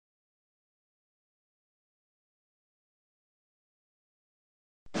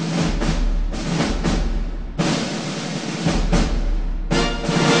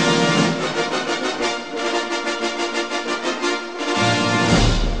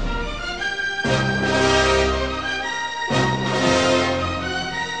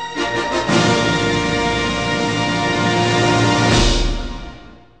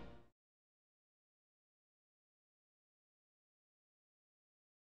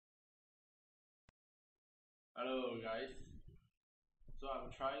Hello guys, so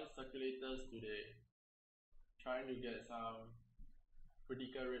I'm trying circulators today, trying to get some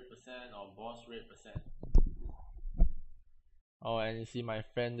critical rate percent or boss rate percent. Oh, and you see my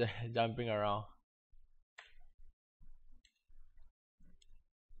friend there jumping around.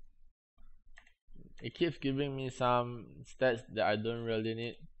 It keeps giving me some stats that I don't really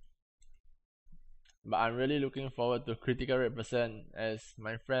need, but I'm really looking forward to critical rate percent as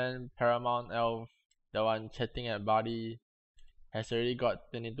my friend Paramount Elf, the one chatting at Buddy, has already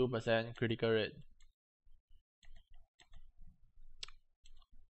got 22% critical rate.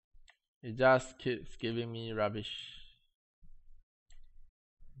 It just keeps giving me rubbish.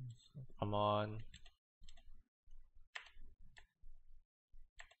 Come on.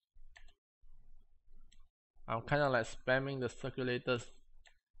 I'm kinda like spamming the circulators,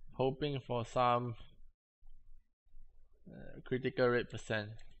 hoping for some critical rate percent.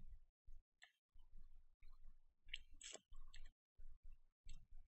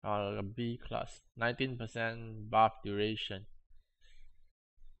 B class, 19% buff duration.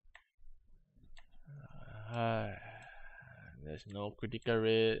 There's no critical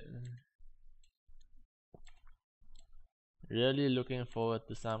rate. Really looking forward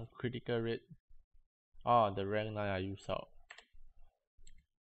to some critical rate. Oh, the rank 9 I use out.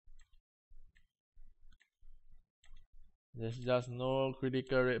 There's just no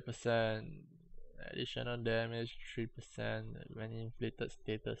critical rate percent. Additional damage 3% when inflated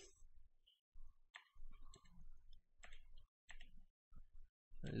status.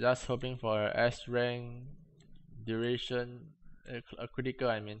 Just hoping for a S rank duration, a critical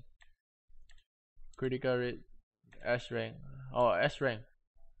I mean. Critical rate S rank. Oh, S rank.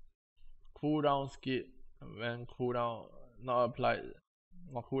 Cooldown skip when cooldown not applied.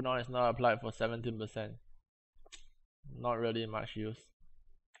 Or cooldown is not applied for 17%. Not really much use.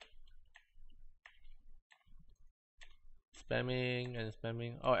 Spamming and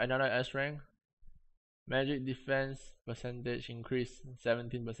spamming. Oh, another S rank. Magic defense percentage increase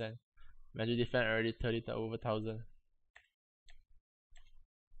 17%. Magic defense already 30 to over 1000.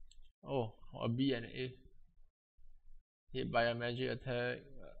 Oh, a B and A. Hit by a magic attack.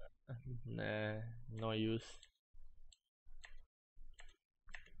 Nah, no use.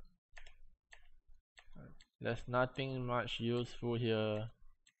 There's nothing much useful here.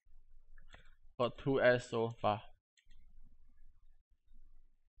 Got 2S so far.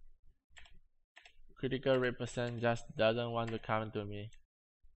 Critical rate percent just doesn't want to come to me.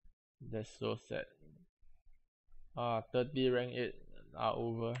 That's so sad. 30 rank 8 are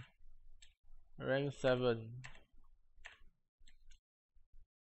over. Rank 7.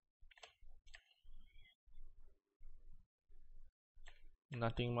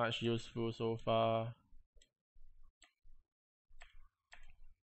 Nothing much useful so far.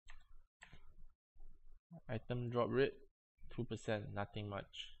 Item drop rate 2%, nothing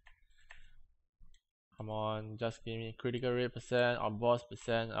much. Come on, just give me critical rate percent or boss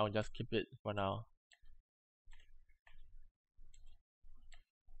percent. I'll just keep it for now.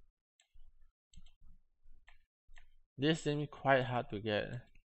 This seems quite hard to get.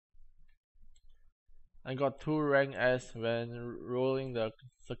 I got 2 rank S when rolling the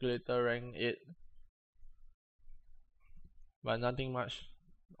circulator rank 8, but nothing much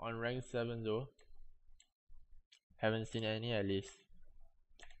on rank 7 though. Haven't seen any at least.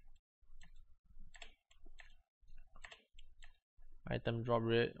 Item drop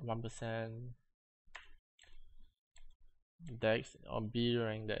rate 1%. Dex or B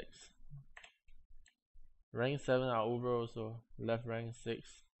rank Dex. Rank 7 are over also. Left rank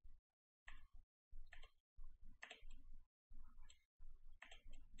 6.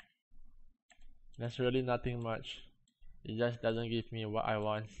 There's really nothing much. It just doesn't give me what I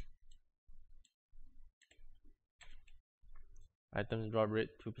want. Item drop rate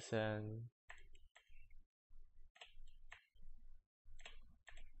 2%.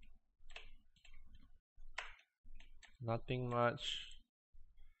 Nothing much.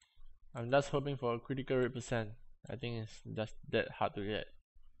 I'm just hoping for a critical rate percent. I think it's just that hard to get.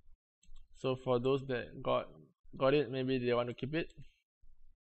 So for those that got it, maybe they want to keep it.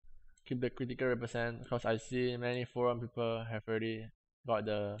 Keep the critical rate percent, because I see many forum people have already got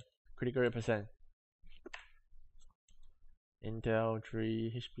the critical rate percent. Intel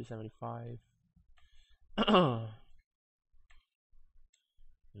 3 HP 75.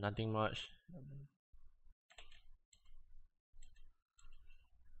 Nothing much.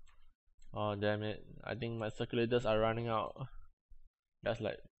 Oh damn it, I think my circulators are running out. That's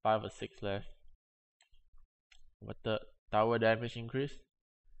like 5 or 6 left. But the tower damage increase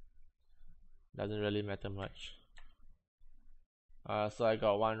doesn't really matter much. So I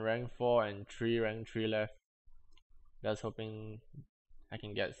got 1 rank 4 and 3 rank 3 left. Just hoping I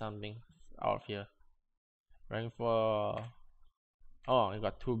can get something out of here. Rank for, oh, I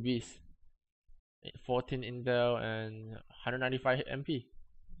got 2 Bs, 14 intel and 195 MP.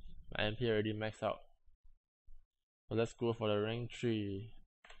 My MP already maxed out. So let's go for the rank 3.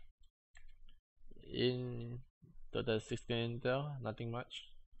 In total 16 intel, nothing much.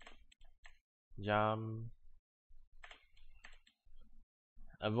 Jump,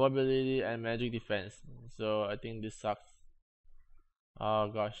 avoidability and magic defense. So I think this sucks. Oh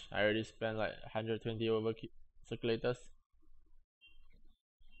gosh, I already spent like 120 over circulators.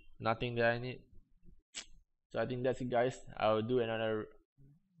 Nothing that I need. So I think that's it, guys. I'll do another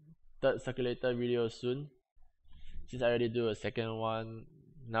third circulator video soon, since I already do a second one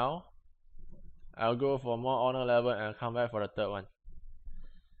now. I'll go for more honor level and come back for the third one.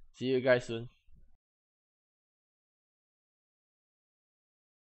 See you guys soon.